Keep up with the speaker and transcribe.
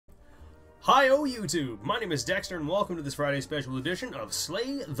Hi-oh YouTube! My name is Dexter and welcome to this Friday special edition of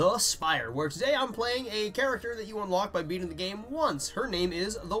Slay the Spire, where today I'm playing a character that you unlock by beating the game once. Her name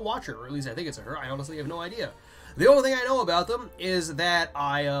is The Watcher, or at least I think it's a her. I honestly have no idea. The only thing I know about them is that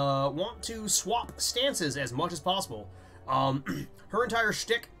I want to swap stances as much as possible. Her entire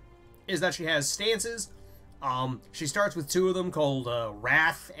shtick is that she has stances. She starts with two of them called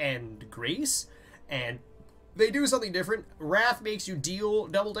Wrath and Grace, and they do something different. Wrath makes you deal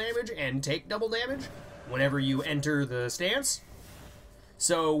double damage and take double damage whenever you enter the stance.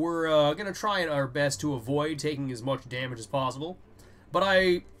 So we're going to try our best to avoid taking as much damage as possible. But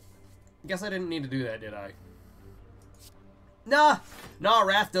I guess I didn't need to do that, did I? Nah,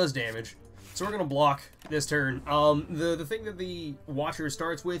 Wrath does damage. So we're going to block this turn. The thing that the Watcher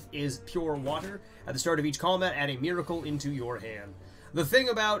starts with is Pure Water. At the start of each combat, add a miracle into your hand. The thing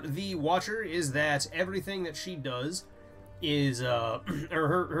about the Watcher is that everything that she does is,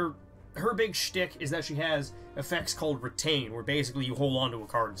 her big shtick is that she has effects called Retain, where basically you hold on to a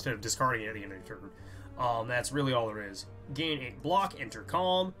card instead of discarding it at the end of the turn. That's really all there is. Gain 8 block, enter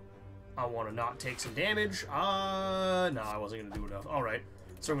Calm. I want to not take some damage. No, I wasn't going to do enough. Alright,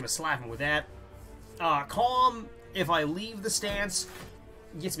 so I'm going to slap him with that. Calm, if I leave the stance,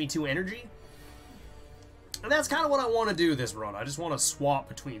 gets me 2 energy. And that's kind of what I want to do this run. I just want to swap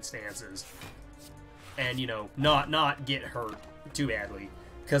between stances. And, you know, not get hurt too badly.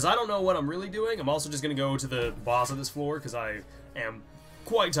 Because I don't know what I'm really doing. I'm also just going to go to the boss of this floor because I am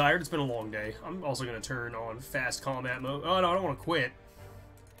quite tired. It's been a long day. I'm also going to turn on fast combat mode. Oh, no, I don't want to quit.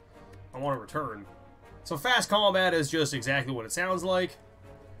 I want to return. So fast combat is just exactly what it sounds like.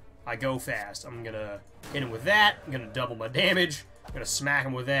 I go fast. I'm going to hit him with that. I'm going to double my damage. I'm going to smack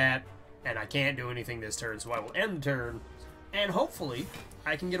him with that. And I can't do anything this turn, so I will end the turn. And hopefully,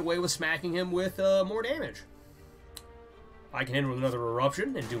 I can get away with smacking him with more damage. I can hit him with another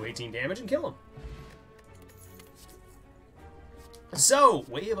Eruption and do 18 damage and kill him. So,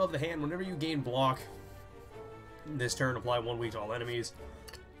 way above the hand, whenever you gain block this turn, apply 1 weak to all enemies.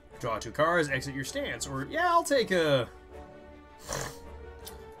 Draw 2 cards, exit your stance. Or, yeah, I'll take a...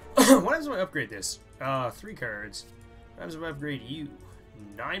 What happens when I upgrade this? 3 cards. What happens if I upgrade you?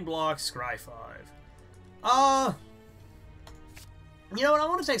 9 blocks, scry 5. You know what? I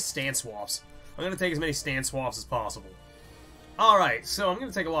want to take stance swaps. I'm going to take as many stance swaps as possible. Alright, so I'm going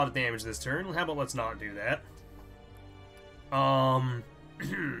to take a lot of damage this turn. How about let's not do that? And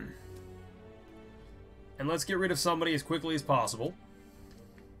let's get rid of somebody as quickly as possible.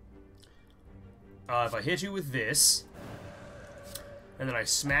 If I hit you with this, and then I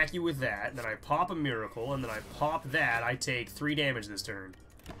smack you with that, and then I pop a miracle, and then I pop that, I take 3 damage this turn.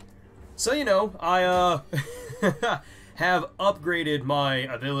 So, you know, I, have upgraded my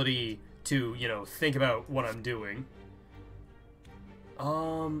ability to, you know, think about what I'm doing.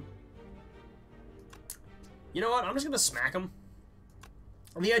 You know what? I'm just gonna smack him.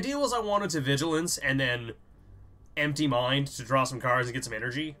 The idea was I wanted to Vigilance, and then Empty Mind to draw some cards and get some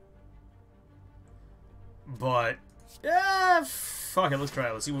energy. But, yeah, fuck it, let's try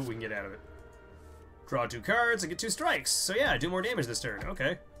it. Let's see what we can get out of it. Draw 2 cards and get 2 strikes. So yeah, I do more damage this turn.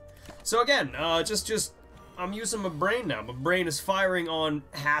 Okay. So again, I'm using my brain now. My brain is firing on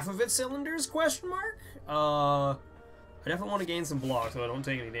half of its cylinders, question mark? I definitely want to gain some block so I don't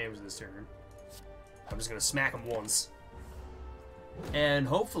take any damage this turn. I'm just going to smack him once. And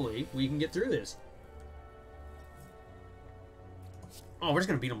hopefully we can get through this. Oh, we're just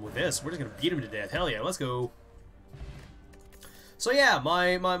going to beat him with this. We're just going to beat him to death. Hell yeah, let's go. So yeah,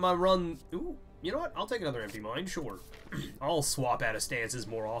 my run... Ooh, you know what? I'll take another Empty Mind, sure. I'll swap out of stances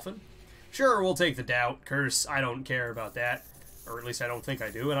more often. Sure, we'll take the Doubt. Curse, I don't care about that. Or at least I don't think I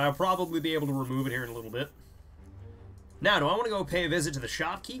do. And I'll probably be able to remove it here in a little bit. Now, do I want to go pay a visit to the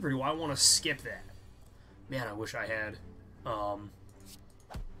shopkeep, or do I want to skip that? Man, I wish I had...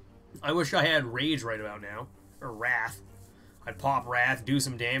 I wish I had Rage right about now. Or Wrath. I'd pop Wrath, do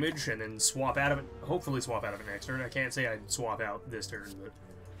some damage, and then swap out of it. Hopefully swap out of it next turn. I can't say I'd swap out this turn, but...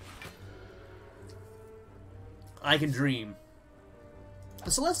 I can dream.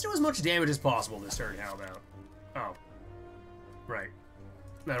 So let's do as much damage as possible this turn, how about? Oh. Right.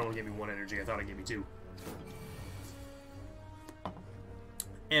 That only gave me 1 energy. I thought it gave me 2.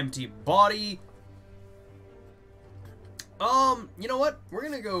 Empty Body. You know what? We're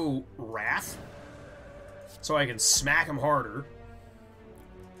gonna go Wrath. So I can smack him harder.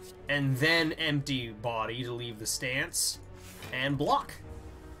 And then Empty Body to leave the stance. And block.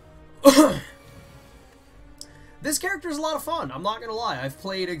 This character is a lot of fun, I'm not gonna lie. I've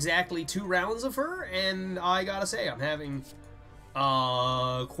played exactly 2 rounds of her, and I gotta say, I'm having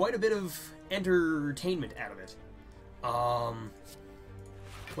quite a bit of entertainment out of it.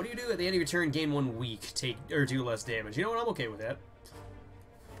 What do you do at the end of your turn? Gain 1 weak, do less damage. You know what? I'm okay with that.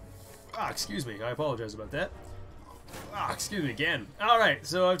 Ah, excuse me. I apologize about that. Ah, excuse me again. Alright,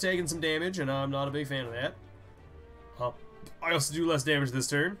 so I've taken some damage, and I'm not a big fan of that. I also do less damage this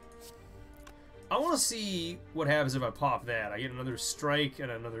turn. I want to see what happens if I pop that. I get another strike and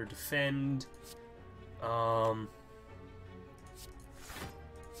another defend.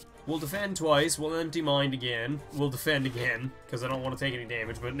 We'll defend twice. We'll empty mind again. We'll defend again, because I don't want to take any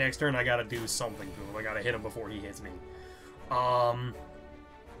damage. But next turn, I gotta do something to him. I gotta hit him before he hits me.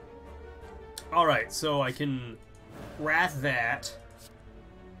 Alright, so I can Wrath that.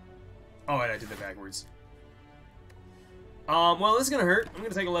 Oh, wait, I did that backwards. Well, this is gonna hurt. I'm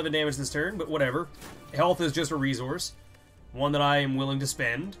gonna take 11 damage this turn, but whatever. Health is just a resource. One that I am willing to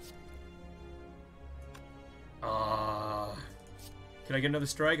spend. Can I get another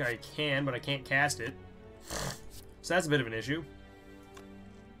strike? I can, but I can't cast it. So that's a bit of an issue.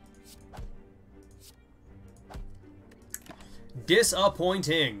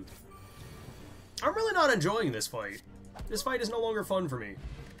 Disappointing. I'm really not enjoying this fight. This fight is no longer fun for me.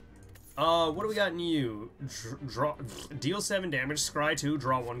 What do we got in you? Deal 7 damage, scry 2,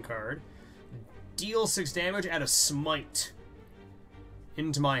 draw 1 card. Deal 6 damage, add a smite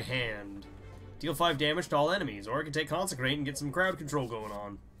into my hand. Deal 5 damage to all enemies, or I can take Consecrate and get some crowd control going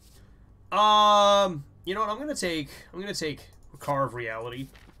on. You know what? I'm gonna take Carve Reality,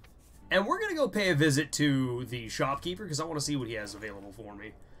 and we're gonna go pay a visit to the shopkeeper because I want to see what he has available for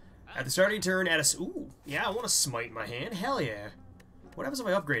me. At the start of your turn, add a ooh, yeah, I want to smite in my hand. Hell yeah! What happens if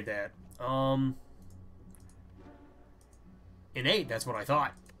I upgrade that? Innate. That's what I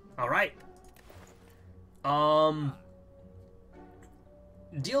thought. All right.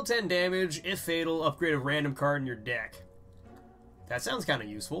 Deal 10 damage, if fatal, upgrade a random card in your deck. That sounds kind of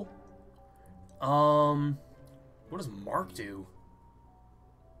useful. What does Mark do?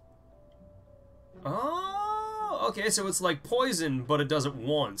 Oh, okay, so it's like poison, but it does it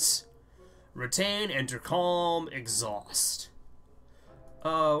once. Retain, enter calm, exhaust.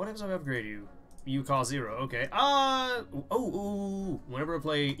 What happens if I upgrade you? You cause 0, okay. Whenever I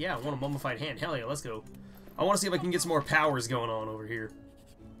play, yeah, I want a mummified hand. Hell yeah, let's go. I want to see if I can get some more powers going on over here.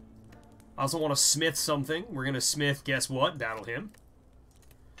 I also want to smith something. We're going to smith, guess what? Battle him.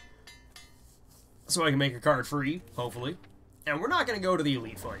 So I can make a card free, hopefully. And we're not going to go to the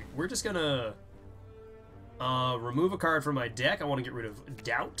elite fight. We're just going to remove a card from my deck. I want to get rid of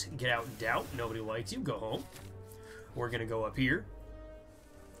Doubt. Get out Doubt. Nobody likes you. Go home. We're going to go up here.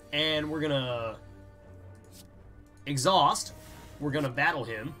 And we're going to exhaust. We're going to battle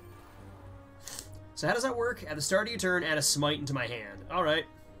him. So how does that work? At the start of your turn, add a smite into my hand. Alright.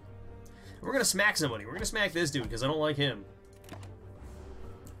 We're going to smack somebody. We're going to smack this dude because I don't like him.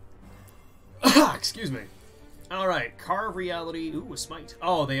 Excuse me. Alright. Carve Reality. Ooh, a smite.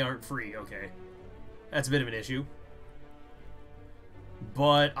 Oh, they aren't free. Okay. That's a bit of an issue.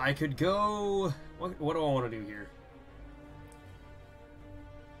 But I could go... What do I want to do here?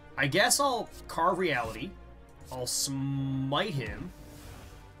 I guess I'll Carve Reality. I'll smite him.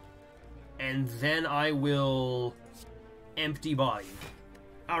 And then I will empty body.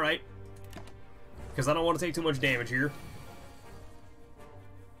 Alright. Because I don't want to take too much damage here.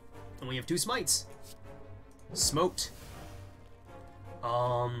 And we have 2 smites. Smoked.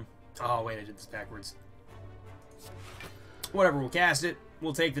 Oh, wait, I did this backwards. Whatever, we'll cast it.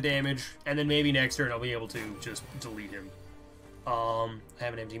 We'll take the damage. And then maybe next turn I'll be able to just delete him. I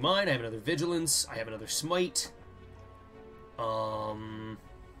have an empty mind. I have another vigilance. I have another smite.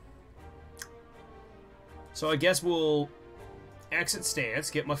 So I guess we'll exit stance,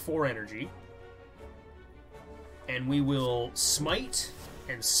 get my 4 energy, and we will smite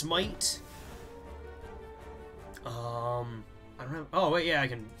and smite. I don't have. Oh wait, yeah, I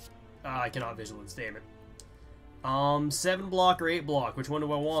can. I cannot vigilance. Damn it. 7 block or 8 block? Which one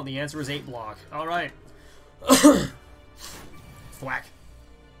do I want? The answer is 8 block. All right. Thwack.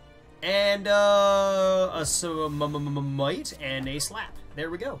 And a smite and a slap.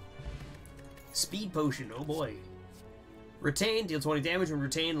 There we go. Speed potion, oh boy. Retain, deal 20 damage, and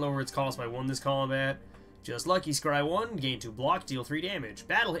retain, lower its cost by 1 this combat. Just lucky, scry 1, gain 2 block, deal 3 damage.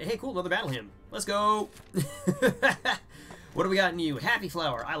 Battle, hey cool, another battle him. Let's go! What do we got in you? Happy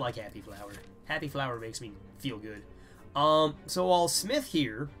Flower, I like Happy Flower. Happy Flower makes me feel good. So I'll smith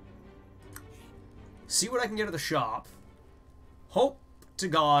here. See what I can get at the shop. Hope to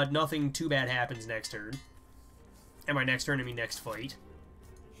God nothing too bad happens next turn. And by next turn, I mean next fight.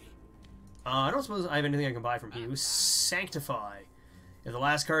 I don't suppose I have anything I can buy from you. Sanctify. If the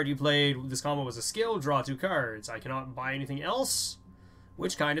last card you played with this combo was a skill, draw 2 cards. I cannot buy anything else,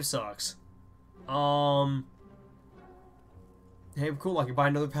 which kind of sucks. Hey, cool, I can buy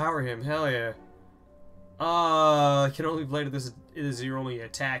another power him. Hell yeah. Can only play to this. It is your only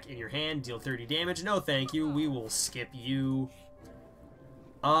attack in your hand. Deal 30 damage. No, thank you. We will skip you.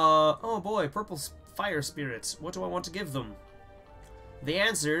 Oh boy, purple fire spirits. What do I want to give them? The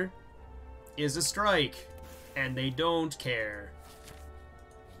answer is a strike. And they don't care.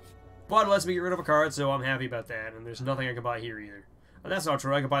 But it lets me get rid of a card, so I'm happy about that. And there's nothing I can buy here either. That's not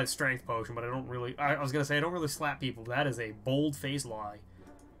true. I can buy the strength potion, but I don't really... I was going to say, I don't really slap people. That is a bold-faced lie.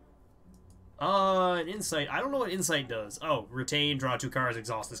 An insight. I don't know what insight does. Oh, retain, draw 2 cards,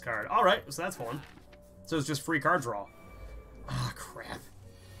 exhaust this card. Alright, so that's fun. So it's just free card draw. Ah, crap.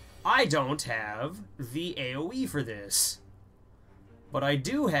 I don't have the AoE for this. But I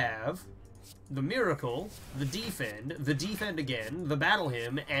do have the Miracle, the Defend again, the Battle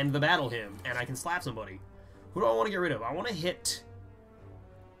Hymn, and the Battle Hymn. And I can slap somebody. Who do I want to get rid of? I want to hit...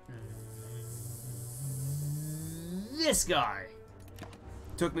 this guy.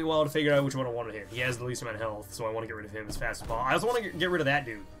 Took me a while to figure out which one I wanted to hit. He has the least amount of health, so I want to get rid of him as fast as possible. I also want to get rid of that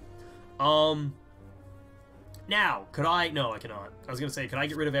dude. Now, could I... no, I cannot. I was going to say, could I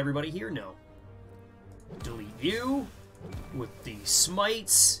get rid of everybody here? No. Delete you with the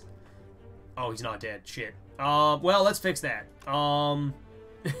smites. Oh, he's not dead. Shit. Well, let's fix that.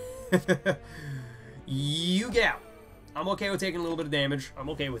 You get out. I'm okay with taking a little bit of damage.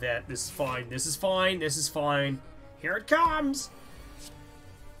 I'm okay with that. This is fine. This is fine. This is fine. Here it comes!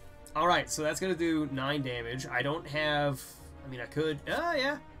 Alright, so that's gonna do 9 damage. I don't have... I mean, I could...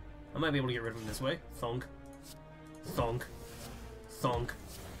 yeah. I might be able to get rid of him this way. Thunk. Thunk. Thunk.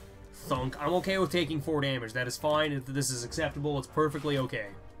 Thunk. I'm okay with taking 4 damage. That is fine. If this is acceptable, it's perfectly okay.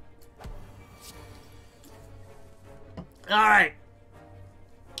 Alright!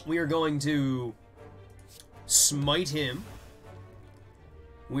 We are going to... smite him.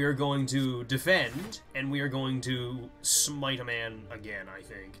 We are going to defend, and we are going to smite a man again, I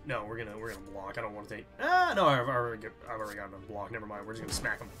think. No, we're gonna block. I don't want to take... no, I've already got him block. Never mind, we're just gonna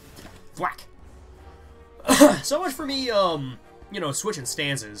smack him. Thwack! So much for me, you know, switching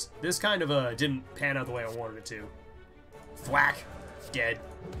stances. This kind of, didn't pan out the way I wanted it to. Thwack! Dead.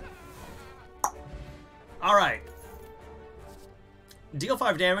 Alright. Deal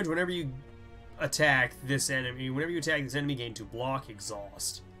 5 damage whenever you... attack this enemy. Whenever you attack this enemy, gain 2 block,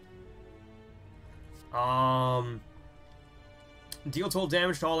 exhaust. Deal 12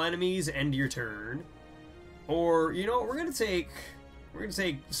 damage to all enemies, end your turn. Or, you know, we're gonna take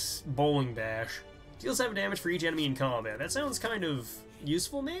bowling bash. Deal 7 damage for each enemy in combat. That sounds kind of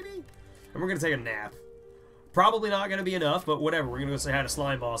useful, maybe? And we're gonna take a nap. Probably not gonna be enough, but whatever. We're gonna go say hi to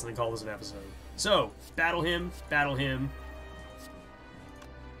Slime Boss and then call this an episode. So, battle him, battle him.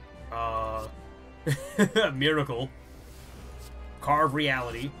 Miracle. Carve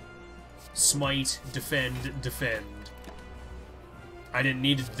reality. Smite, defend, defend. I didn't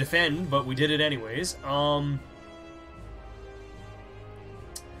need to defend, but we did it anyways. And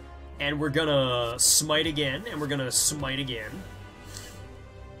we're gonna smite again, and we're gonna smite again.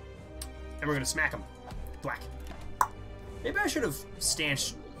 And we're gonna smack him. Black. Maybe I should have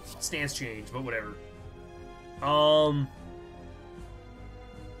stance change, but whatever.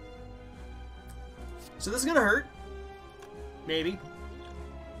 So this is gonna hurt. Maybe.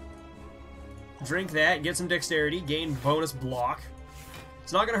 Drink that, get some dexterity, gain bonus block.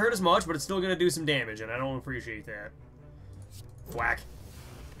 It's not gonna hurt as much, but it's still gonna do some damage, and I don't appreciate that. Whack.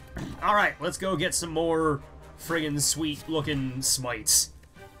 Alright, let's go get some more friggin' sweet-looking smites.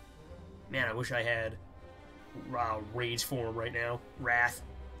 Man, I wish I had rage form right now. Wrath.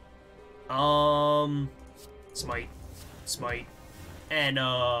 Smite. Smite. And,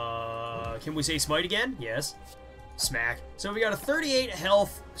 can we say smite again? Yes. Smack. So we got a 38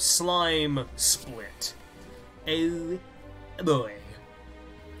 health slime split. Oh, boy.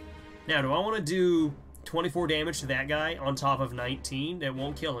 Now, do I want to do 24 damage to that guy on top of 19? That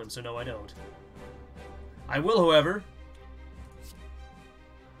won't kill him, so no, I don't. I will, however,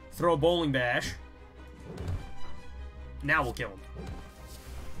 throw a bowling bash. Now we'll kill him.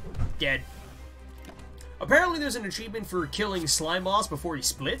 Dead. Apparently there's an achievement for killing Slime Boss before he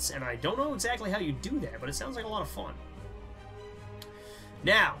splits, and I don't know exactly how you do that, but it sounds like a lot of fun.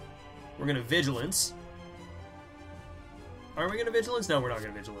 Now, we're gonna Vigilance. Are we gonna Vigilance? No, we're not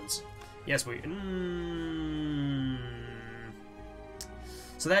gonna Vigilance. Yes, we...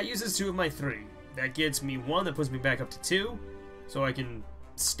 So that uses 2 of my 3. That gets me 1, that puts me back up to 2, so I can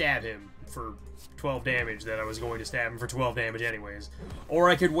stab him for 12 damage that I was going to stab him for 12 damage anyways. Or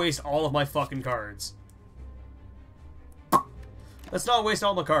I could waste all of my fucking cards. Let's not waste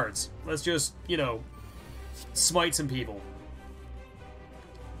all my cards. Let's just, you know, smite some people.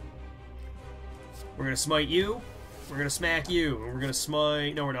 We're gonna smite you. We're gonna smack you. And we're gonna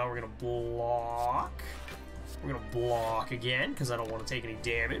smite. No, we're not. We're gonna block. We're gonna block again, because I don't want to take any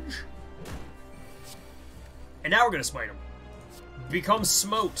damage. And now we're gonna smite him. Become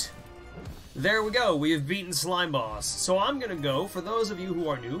smote. There we go. We have beaten Slime Boss. So I'm gonna go. For those of you who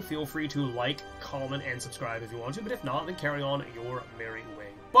are new, feel free to like, comment, and subscribe if you want to. But if not, then carry on your merry way.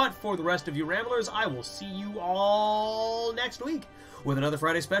 But for the rest of you ramblers, I will see you all next week with another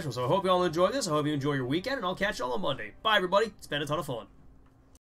Friday special. So I hope you all enjoy this. I hope you enjoy your weekend, and I'll catch you all on Monday. Bye, everybody. It's been a ton of fun.